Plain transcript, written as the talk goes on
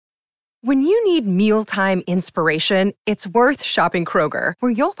When you need mealtime inspiration, it's worth shopping Kroger,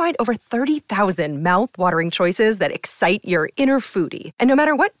 where you'll find over 30,000 mouth-watering choices that excite your inner foodie. And no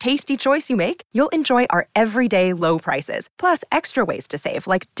matter what tasty choice you make, you'll enjoy our everyday low prices, plus extra ways to save,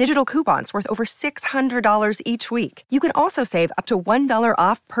 like digital coupons worth over $600 each week. You can also save up to $1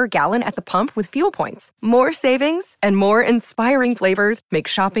 off per gallon at the pump with fuel points. More savings and more inspiring flavors make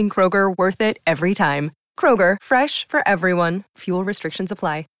shopping Kroger worth it every time. Kroger, fresh for everyone. Fuel restrictions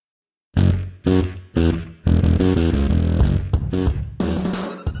apply.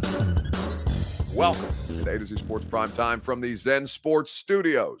 Welcome to A to Z Sports Prime Time from the Zen Sports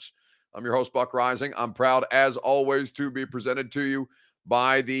Studios. I'm your host, Buck Rising. I'm proud, as always, to be presented to you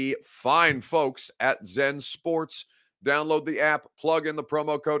by the fine folks at Zen Sports. Download the app, plug in the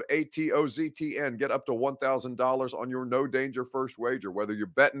promo code ATOZTN, get up to $1,000 on your no danger first wager, whether you're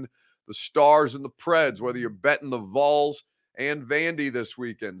betting the Stars and the Preds, whether you're betting the Vols and Vandy this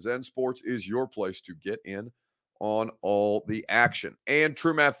weekend. Zen Sports is your place to get in on all the action. And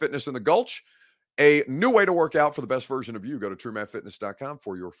True Math Fitness in the Gulch, a new way to work out for the best version of you. Go to TrueMathFitness.com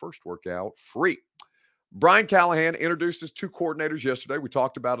for your first workout free. Brian Callahan introduced his two coordinators yesterday. We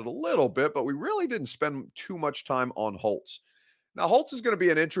talked about it a little bit, but we really didn't spend too much time on Holtz. Now, Holtz is going to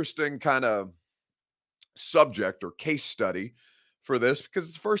be an interesting kind of subject or case study for this, because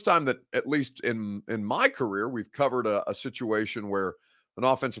it's the first time that, at least in my career, we've covered a situation where an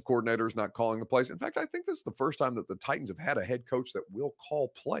offensive coordinator is not calling the plays. In fact, I think this is the first time that the Titans have had a head coach that will call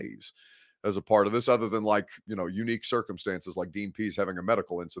plays as a part of this, other than unique circumstances like Dean Pease having a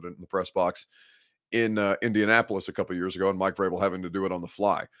medical incident in the press box in Indianapolis a couple of years ago, and Mike Vrabel having to do it on the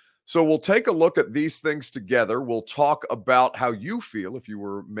fly. So we'll take a look at these things together. We'll talk about how you feel if you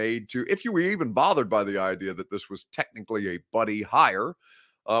were even bothered by the idea that this was technically a buddy hire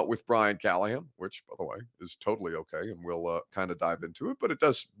with Brian Callahan, which, by the way, is totally okay, and we'll kind of dive into it. But it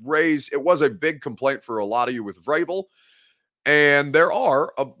was a big complaint for a lot of you with Vrabel, and there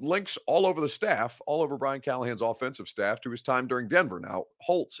are links all over the staff, all over Brian Callahan's offensive staff, to his time during Denver. Now,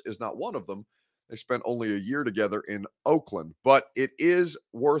 Holtz is not one of them. They spent only a year together in Oakland, but it is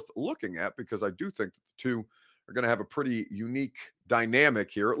worth looking at because I do think that the two are going to have a pretty unique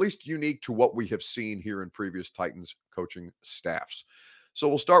dynamic here, at least unique to what we have seen here in previous Titans coaching staffs. So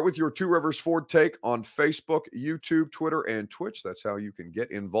we'll start with your Two Rivers Ford take on Facebook, YouTube, Twitter, and Twitch. That's how you can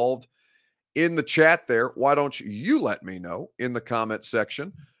get involved in the chat there. Why don't you let me know in the comment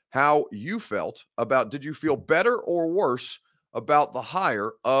section how you felt about, did you feel better or worse about the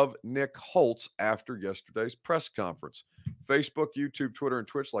hire of Nick Holtz after yesterday's press conference? Facebook, YouTube, Twitter, and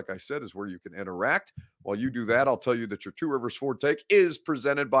Twitch, like I said, is where you can interact. While you do that, I'll tell you that your Two Rivers Ford take is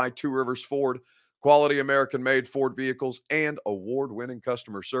presented by Two Rivers Ford, quality American-made Ford vehicles and award-winning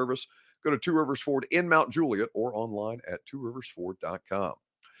customer service. Go to Two Rivers Ford in Mount Juliet or online at tworiversford.com.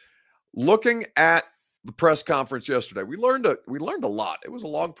 Looking at the press conference yesterday, we learned a lot. It was a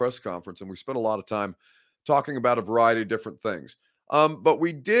long press conference, and we spent a lot of time talking about a variety of different things. But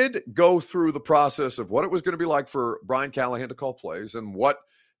we did go through the process of what it was going to be like for Brian Callahan to call plays and what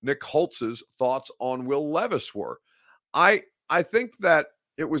Nick Holtz's thoughts on Will Levis were. I think that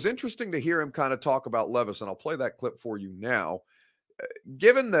it was interesting to hear him kind of talk about Levis, and I'll play that clip for you now.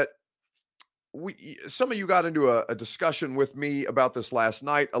 Given that some of you got into a discussion with me about this last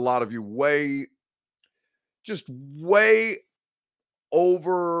night, a lot of you way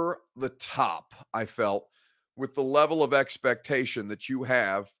over the top, I felt, with the level of expectation that you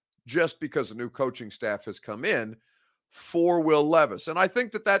have just because a new coaching staff has come in for Will Levis. And I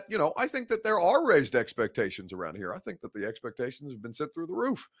think that I think that there are raised expectations around here. I think that the expectations have been set through the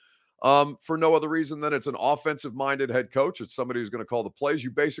roof for no other reason than it's an offensive-minded head coach. It's somebody who's going to call the plays.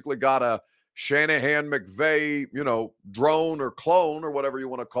 You basically got a Shanahan, McVay, drone or clone or whatever you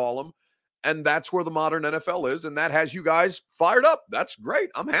want to call them. And that's where the modern NFL is. And that has you guys fired up. That's great.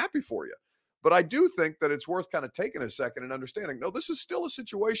 I'm happy for you. But I do think that it's worth kind of taking a second and understanding, no, this is still a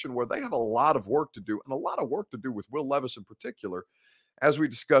situation where they have a lot of work to do, and a lot of work to do with Will Levis in particular, as we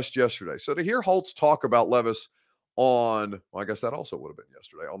discussed yesterday. So to hear Holtz talk about Levis I guess that also would have been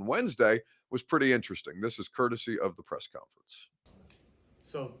yesterday, on Wednesday, was pretty interesting. This is courtesy of the press conference.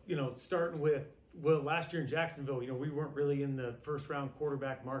 So, starting with Will, last year in Jacksonville, we weren't really in the first round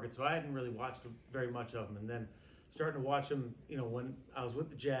quarterback market, so I hadn't really watched very much of him. And then starting to watch him, when I was with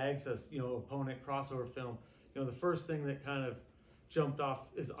the Jags as, opponent crossover film, the first thing that kind of jumped off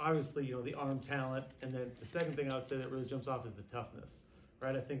is obviously, the arm talent. And then the second thing I would say that really jumps off is the toughness,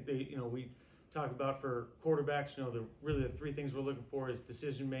 right? I think we talk about for quarterbacks, the three things we're looking for is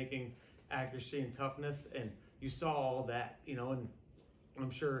decision-making, accuracy, and toughness. And you saw all that, and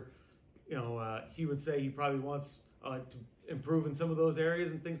I'm sure, he would say he probably wants improve in some of those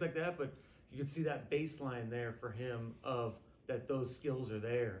areas and things like that, but you can see that baseline there for him of that those skills are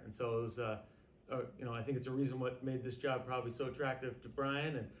there. And so it was, I think it's a reason what made this job probably so attractive to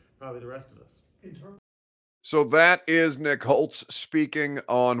Brian and probably the rest of us. So that is Nick Holtz speaking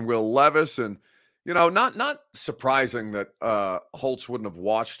on Will Levis. And, not surprising that Holtz wouldn't have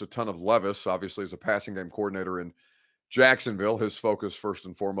watched a ton of Levis, obviously, as a passing game coordinator in Jacksonville. His focus, first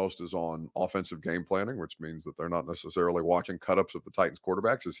and foremost, is on offensive game planning, which means that they're not necessarily watching cut-ups of the Titans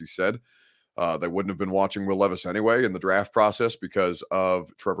quarterbacks, as he said. They wouldn't have been watching Will Levis anyway in the draft process because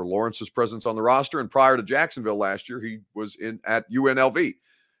of Trevor Lawrence's presence on the roster. And prior to Jacksonville last year, he was at UNLV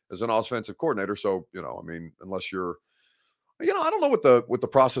as an offensive coordinator. So, unless you're, I don't know what the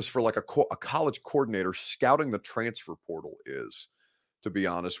process for like a college coordinator scouting the transfer portal is, to be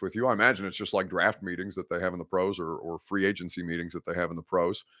honest with you. I imagine it's just like draft meetings that they have in the pros or free agency meetings that they have in the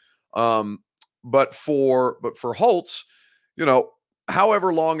pros. But for Holtz,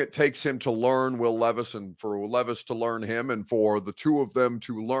 however long it takes him to learn Will Levis and for Will Levis to learn him and for the two of them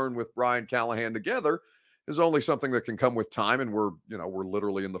to learn with Brian Callahan together is only something that can come with time. And we're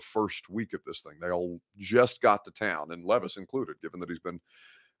literally in the first week of this thing. They all just got to town, and Levis included, given that he's been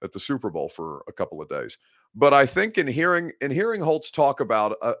at the Super Bowl for a couple of days. But I think in hearing Holtz talk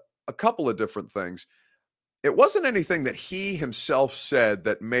about a couple of different things, it wasn't anything that he himself said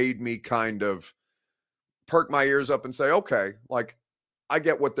that made me kind of perk my ears up and say, okay, like, I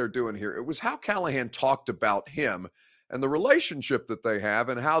get what they're doing here. It was how Callahan talked about him and the relationship that they have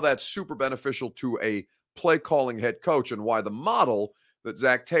and how that's super beneficial to a play calling head coach, and why the model that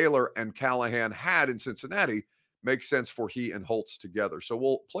Zach Taylor and Callahan had in Cincinnati makes sense for he and Holtz together. So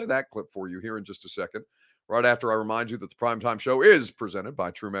we'll play that clip for you here in just a second, right after I remind you that the Primetime Show is presented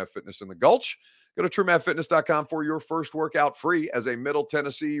by True Math Fitness in the Gulch. Go to TrueMathFitness.com for your first workout free as a Middle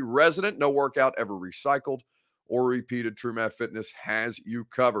Tennessee resident. No workout ever recycled or repeated. True Math Fitness has you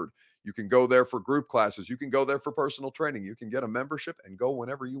covered. You can go there for group classes. You can go there for personal training. You can get a membership and go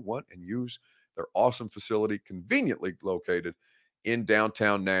whenever you want and use their awesome facility, conveniently located in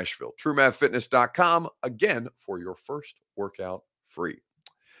downtown Nashville. TrueMathFitness.com, again, for your first workout free.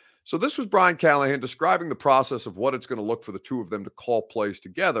 So this was Brian Callahan describing the process of what it's going to look for the two of them to call plays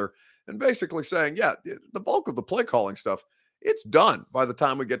together, and basically saying, yeah, the bulk of the play calling stuff, it's done by the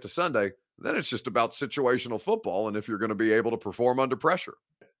time we get to Sunday. Then it's just about situational football and if you're going to be able to perform under pressure.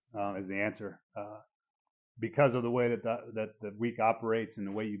 Is the answer. Because of the way that the week operates and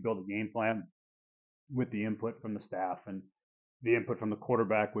the way you build a game plan with the input from the staff and the input from the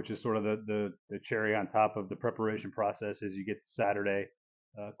quarterback, which is sort of the cherry on top of the preparation process as you get to Saturday.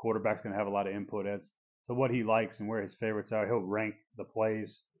 Quarterback's going to have a lot of input as to what he likes and where his favorites are. He'll rank the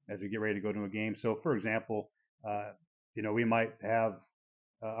plays as we get ready to go to a game. So, for example, we might have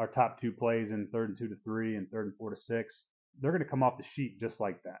our top two plays in 3rd and 2 to 3 and 3rd and 4 to 6. They're going to come off the sheet just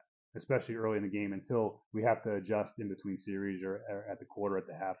like that, especially early in the game until we have to adjust in between series or at the quarter, at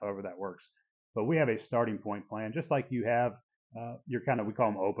the half, however that works. But we have a starting point plan, just like you have we call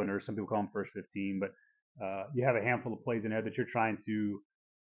them openers. Some people call them first 15, but you have a handful of plays in there that you're trying to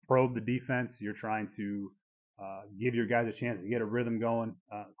probe the defense. You're trying to give your guys a chance to get a rhythm going.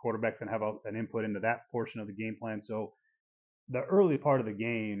 Quarterback's going to have an input into that portion of the game plan. So the early part of the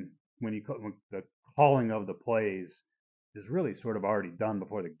game, when the calling of the plays is really sort of already done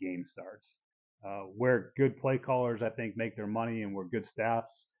before the game starts. Where good play callers, I think, make their money and where good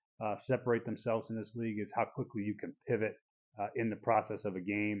staffs separate themselves in this league is how quickly you can pivot in the process of a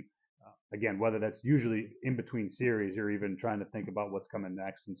game. Again, whether that's usually in between series or even trying to think about what's coming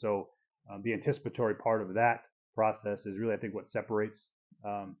next. And so the anticipatory part of that process is really, I think, what separates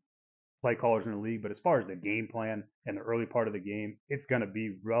play callers in the league. But as far as the game plan and the early part of the game, it's going to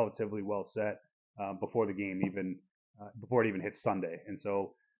be relatively well set before the game, before it even hits Sunday. And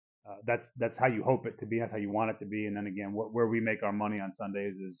so that's how you hope it to be. That's how you want it to be. And then again, where we make our money on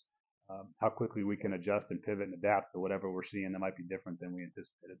Sundays is how quickly we can adjust and pivot and adapt to whatever we're seeing that might be different than we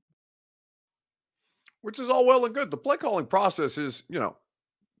anticipated. Which is all well and good. The play calling process is,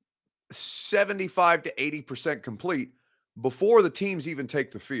 75 to 80% complete before the teams even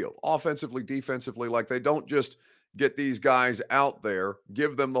take the field, offensively, defensively. Like, they don't just get these guys out there,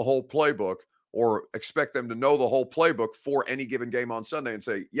 give them the whole playbook, or expect them to know the whole playbook for any given game on Sunday and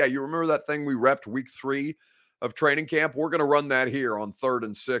say, yeah, you remember that thing we repped week 3 of training camp? We're going to run that here on 3rd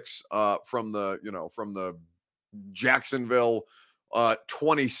and 6 from the Jacksonville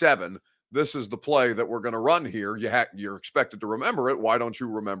 27. This is the play that we're going to run here. You're expected to remember it. Why don't you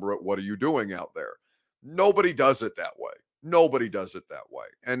remember it? What are you doing out there? Nobody does it that way. Nobody does it that way.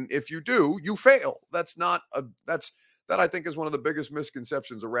 And if you do, you fail. That I think is one of the biggest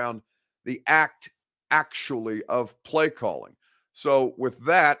misconceptions around the act actually of play calling. So with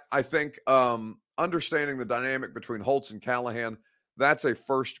that, I think understanding the dynamic between Holtz and Callahan, that's a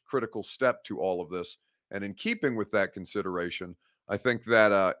first critical step to all of this. And in keeping with that consideration, I think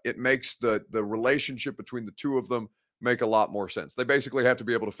that it makes the relationship between the two of them make a lot more sense. They basically have to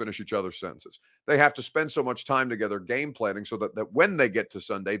be able to finish each other's sentences. They have to spend so much time together game planning so that when they get to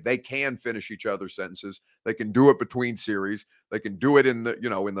Sunday, they can finish each other's sentences. They can do it between series. They can do it in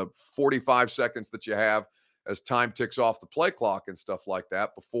the 45 seconds that you have as time ticks off the play clock and stuff like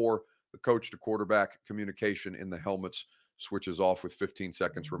that before the coach to quarterback communication in the helmets switches off with 15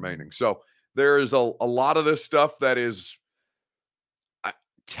 seconds remaining. So there is a lot of this stuff that is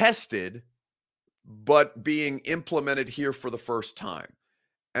tested, but being implemented here for the first time.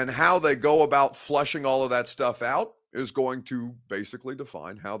 And how they go about flushing all of that stuff out is going to basically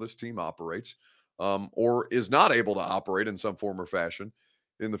define how this team operates or is not able to operate in some form or fashion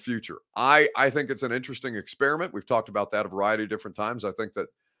in the future. I think it's an interesting experiment. We've talked about that a variety of different times. I think that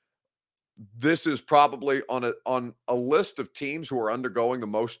this is probably on a list of teams who are undergoing the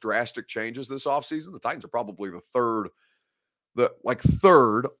most drastic changes this offseason. The Titans are probably the third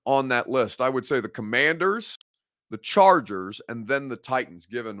on that list. I would say the Commanders, the Chargers, and then the Titans,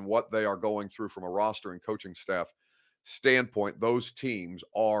 given what they are going through from a roster and coaching staff standpoint. Those teams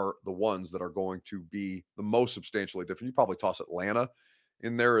are the ones that are going to be the most substantially different. You probably toss Atlanta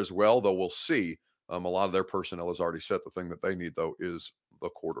in there as well, though we'll see. A lot of their personnel has already set. The thing that they need, though, is the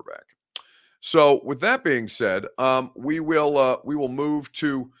quarterback. So with that being said, we will move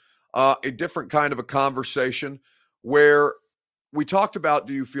to a different kind of a conversation where we talked about,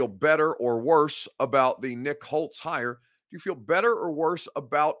 do you feel better or worse about the Nick Holtz hire? Do you feel better or worse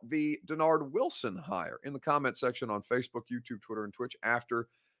about the Denard Wilson hire? In the comment section on Facebook, YouTube, Twitter, and Twitch after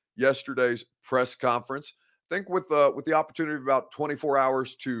yesterday's press conference. I think with the opportunity of about 24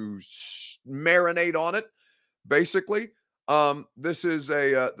 hours to marinate on it, basically, this is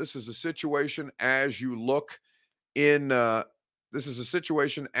a situation as you look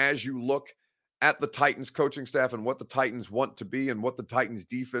at the Titans coaching staff and what the Titans want to be and what the Titans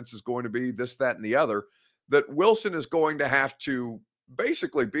defense is going to be, this, that, and the other, that Wilson is going to have to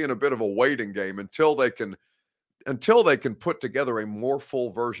basically be in a bit of a waiting game until they can put together a more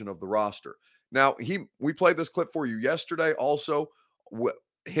full version of the roster. Now, we played this clip for you yesterday also,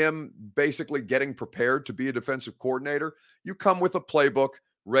 him basically getting prepared to be a defensive coordinator. You come with a playbook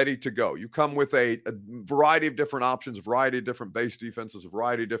ready to go. You come with a variety of different options, a variety of different base defenses, a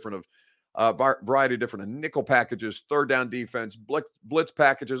variety of different nickel packages, third down defense, blitz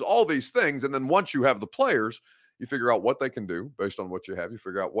packages, all these things. And then once you have the players, you figure out what they can do based on what you have. You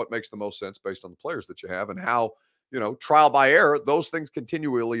figure out what makes the most sense based on the players that you have and how, trial by error, those things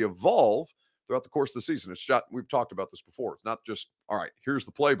continually evolve throughout the course of the season. We've talked about this before. It's not just, all right, here's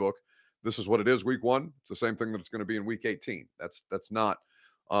the playbook. This is what it is week 1. It's the same thing that it's going to be in week 18. That's not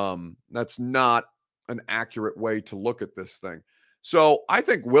an accurate way to look at this thing. So I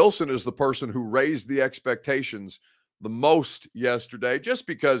think Wilson is the person who raised the expectations the most yesterday, just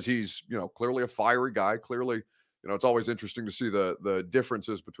because he's, clearly a fiery guy. Clearly, it's always interesting to see the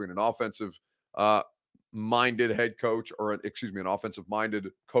differences between an offensive minded head coach an offensive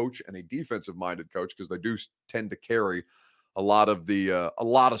minded coach and a defensive minded coach, because they do tend to carry a lot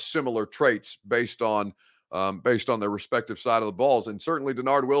of similar traits based on their respective side of the balls. And certainly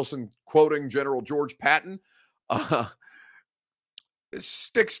Denard Wilson, quoting General George Patton,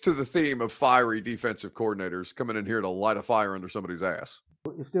 sticks to the theme of fiery defensive coordinators coming in here to light a fire under somebody's ass.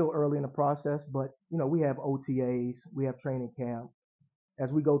 It's still early in the process, but we have OTAs, we have training camp.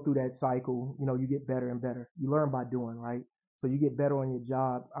 As we go through that cycle, you get better and better. You learn by doing, right? So you get better on your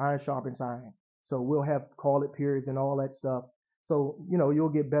job. Iron sharpens iron. So we'll have call-it periods and all that stuff. So, you'll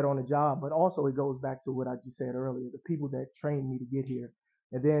get better on the job. But also it goes back to what I just said earlier, the people that trained me to get here.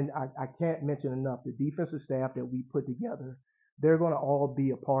 And then I can't mention enough, the defensive staff that we put together, they're going to all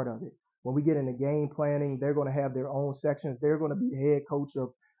be a part of it. When we get into game planning, they're going to have their own sections. They're going to be the head coach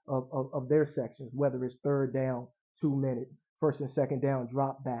of their sections, whether it's third down, 2 minute, first and second down,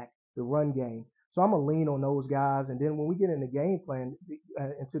 drop back, the run game. So I'm going to lean on those guys. And then when we get in the game plan,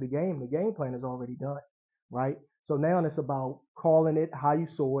 the game plan is already done, right? So now it's about calling it how you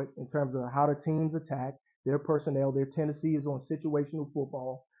saw it in terms of how the teams attack, their personnel, their tendencies on situational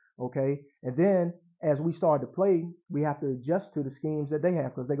football, okay? And then as we start to play, we have to adjust to the schemes that they have,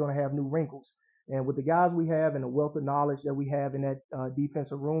 because they're going to have new wrinkles. And with the guys we have and the wealth of knowledge that we have in that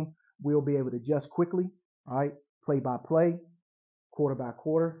defensive room, we'll be able to adjust quickly, all right, play by play, quarter by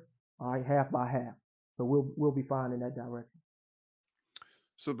quarter, all right, half by half. So we'll be fine in that direction.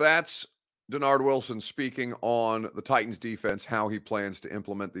 So that's Denard Wilson speaking on the Titans defense, how he plans to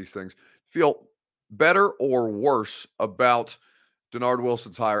implement these things. Feel better or worse about Denard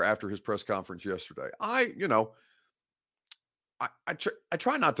Wilson's hire after his press conference yesterday? I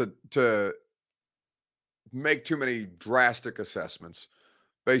try not to make too many drastic assessments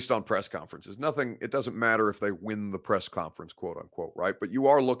based on press conferences. Nothing, it doesn't matter if they win the press conference, quote unquote, right? But you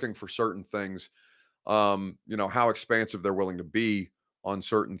are looking for certain things, how expansive they're willing to be on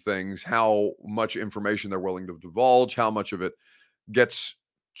certain things, how much information they're willing to divulge, how much of it gets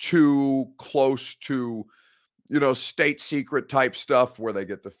too close to, state secret type stuff where they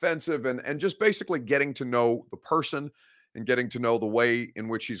get defensive, and just basically getting to know the person and getting to know the way in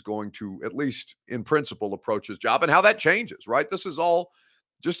which he's going to, at least in principle, approach his job and how that changes, right? This is all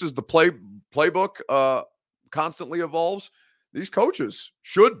just as the playbook constantly evolves. These coaches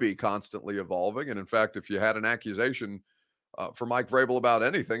should be constantly evolving. And in fact, if you had an accusation for Mike Vrabel about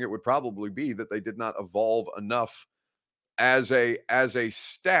anything, it would probably be that they did not evolve enough as a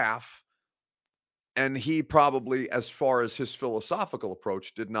staff. And he probably, as far as his philosophical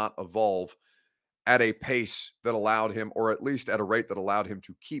approach, did not evolve at a pace that allowed him, or at least at a rate that allowed him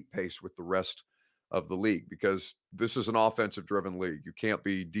to keep pace with the rest of the league, because this is an offensive driven league. You can't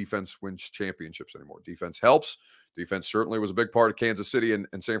be defense wins championships anymore. Defense helps. Defense certainly was a big part of Kansas City and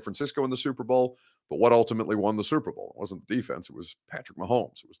San Francisco in the Super Bowl. But what ultimately won the Super Bowl? It wasn't the defense. It was Patrick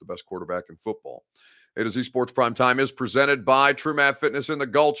Mahomes. It was the best quarterback in football. A to Z Sports Prime Time is presented by TrueMath Fitness in the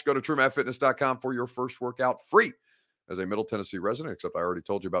Gulch. Go to TrueMathFitness.com for your first workout free as a Middle Tennessee resident, except I already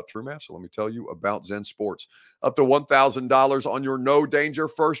told you about TrueMath, so let me tell you about Zen Sports. Up to $1,000 on your no danger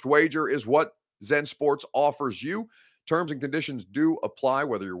first wager is what Zen Sports offers you. Terms and conditions do apply,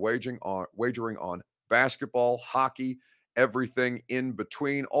 whether you're wagering on basketball, hockey, everything in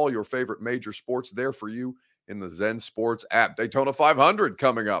between, all your favorite major sports there for you in the Zen Sports app. Daytona 500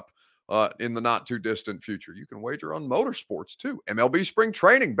 coming up in the not too distant future. You can wager on motorsports too. MLB spring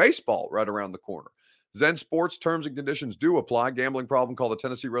training, baseball right around the corner. Zen Sports terms and conditions do apply. Gambling problem? Call the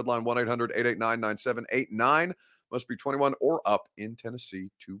Tennessee Red Line 1-800-889-9789. Must be 21 or up in Tennessee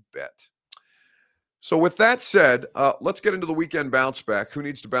to bet. So with that said, let's get into the weekend bounce back. Who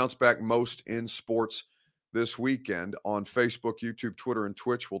needs to bounce back most in sports this weekend? On Facebook, YouTube, Twitter, and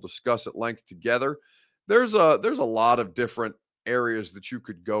Twitch, we'll discuss at length together. There's a lot of different areas that you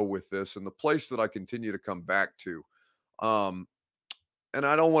could go with this, and the place that I continue to come back to, and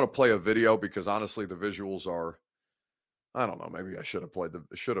I don't want to play a video because honestly, the visuals are, I don't know, maybe I should have put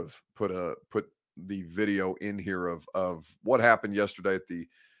the video in here of what happened yesterday at the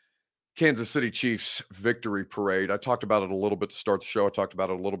Kansas City Chiefs victory parade. I talked about it a little bit to start the show. I talked about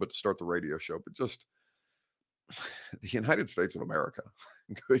it a little bit to start the radio show, but just the United States of America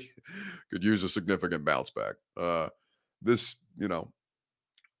could use a significant bounce back.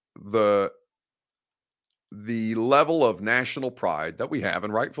 The level of national pride that we have,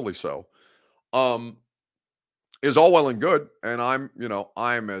 and rightfully so, is all well and good. And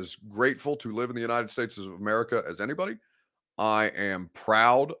I'm as grateful to live in the United States of America as anybody. I am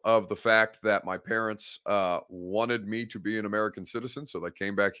proud of the fact that my parents wanted me to be an American citizen, so they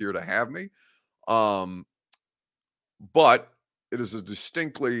came back here to have me. But it is a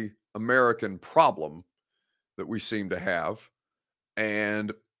distinctly American problem that we seem to have.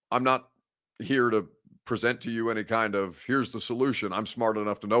 And I'm not here to present to you any kind of, here's the solution. I'm smart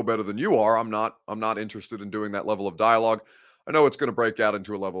enough to know better than you are. I'm not interested in doing that level of dialogue. I know it's going to break out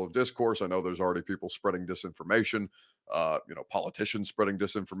into a level of discourse. I know there's already people spreading disinformation, politicians spreading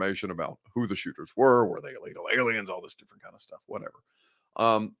disinformation about who the shooters were they illegal aliens, all this different kind of stuff, whatever.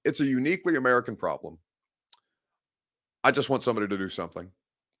 It's a uniquely American problem. I just want somebody to do something.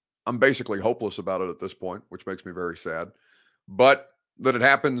 I'm basically hopeless about it at this point, which makes me very sad. But that it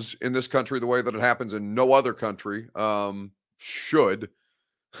happens in this country the way that it happens in no other country should,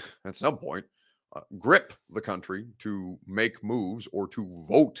 at some point, grip the country to make moves or to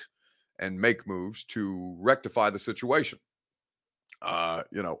vote and make moves to rectify the situation.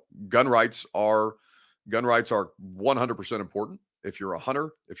 Gun rights are 100% important. If you're a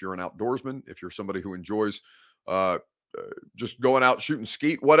hunter, if you're an outdoorsman, if you're somebody who enjoys just going out shooting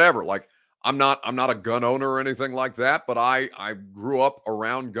skeet, whatever. Like I'm not a gun owner or anything like that, but I grew up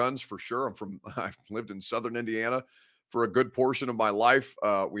around guns for sure. I've lived in Southern Indiana for a good portion of my life.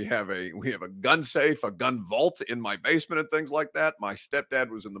 We have a gun safe, a gun vault in my basement and things like that. My stepdad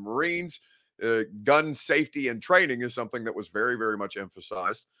was in the Marines. Gun safety and training is something that was very, very much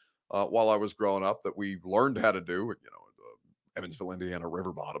emphasized while I was growing up, that we learned how to do. Evansville, Indiana,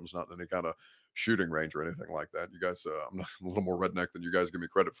 river bottoms, not any kind of shooting range or anything like that. You guys, I'm a little more redneck than you guys give me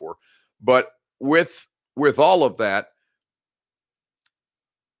credit for. But with all of that,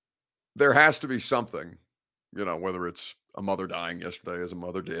 there has to be something, whether it's a mother dying yesterday, as a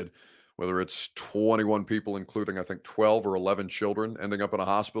mother did, whether it's 21 people, including, I think, 12 or 11 children ending up in a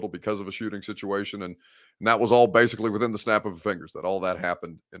hospital because of a shooting situation. And that was all basically within the snap of fingers, that all that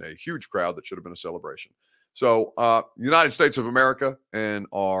happened in a huge crowd that should have been a celebration. So United States of America and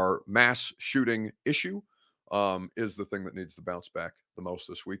our mass shooting issue is the thing that needs to bounce back the most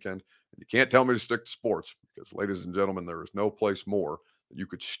this weekend. And you can't tell me to stick to sports because, ladies and gentlemen, there is no place more that you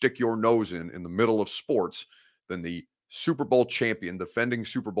could stick your nose in the middle of sports than the Super Bowl champion, defending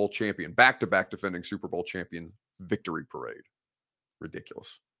Super Bowl champion, back-to-back defending Super Bowl champion victory parade.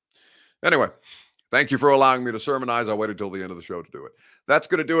 Ridiculous. Anyway, thank you for allowing me to sermonize. I waited till the end of the show to do it. That's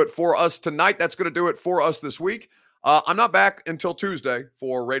going to do it for us tonight. That's going to do it for us this week. I'm not back until Tuesday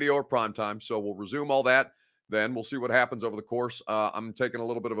for radio or primetime, so we'll resume all that. Then we'll see what happens over the course. I'm taking a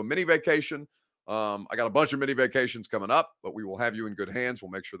little bit of a mini vacation. I got a bunch of mini vacations coming up, but we will have you in good hands. We'll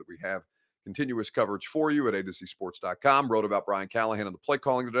make sure that we have continuous coverage for you at A2ZSports.com. Wrote about Brian Callahan and the play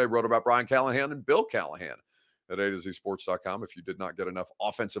calling today. Wrote about Brian Callahan and Bill Callahan at A2ZSports.com. If you did not get enough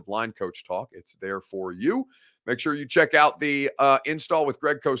offensive line coach talk, it's there for you. Make sure you check out the install with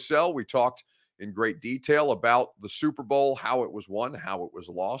Greg Cosell. We talked in great detail about the Super Bowl, how it was won, how it was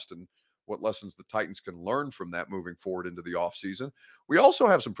lost, and what lessons the Titans can learn from that moving forward into the offseason. We also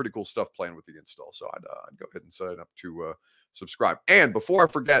have some pretty cool stuff planned with the install, so I'd go ahead and sign up to subscribe. And before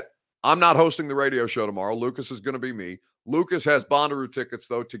I forget, I'm not hosting the radio show tomorrow. Lucas is going to be me. Lucas has Bonnaroo tickets,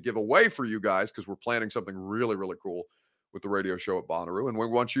 though, to give away for you guys because we're planning something really, really cool with the radio show at Bonnaroo, and we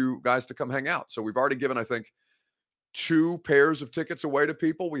want you guys to come hang out. So we've already given, I think, 2 pairs of tickets away to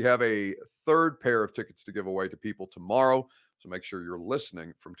people. We have a 3rd pair of tickets to give away to people tomorrow. So make sure you're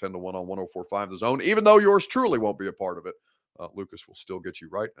listening from 10 to 1 on 104.5 The Zone. Even though yours truly won't be a part of it, Lucas will still get you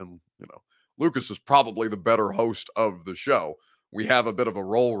right. And, Lucas is probably the better host of the show. We have a bit of a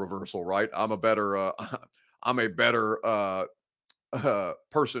role reversal, right? I'm a better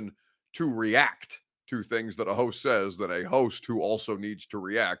person to react to things that a host says than a host who also needs to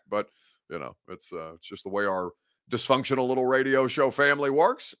react. But, it's just the way our dysfunctional little radio show family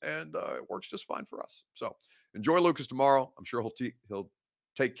works, and it works just fine for us. So enjoy Lucas tomorrow. I'm sure he'll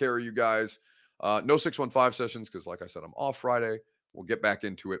take care of you guys. No 615 sessions because, like I said, I'm off Friday. We'll get back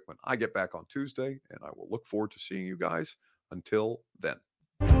into it when I get back on Tuesday, and I will look forward to seeing you guys. Until then.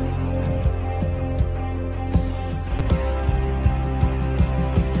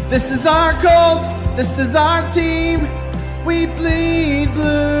 This is our Colts. This is our team. We bleed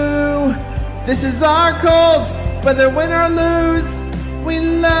blue. This is our Colts. Whether win or lose, we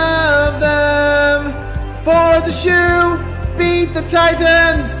love them. For the shoe, beat the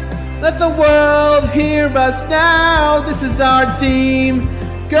Titans. Let the world hear us now. This is our team.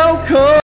 Go Colts.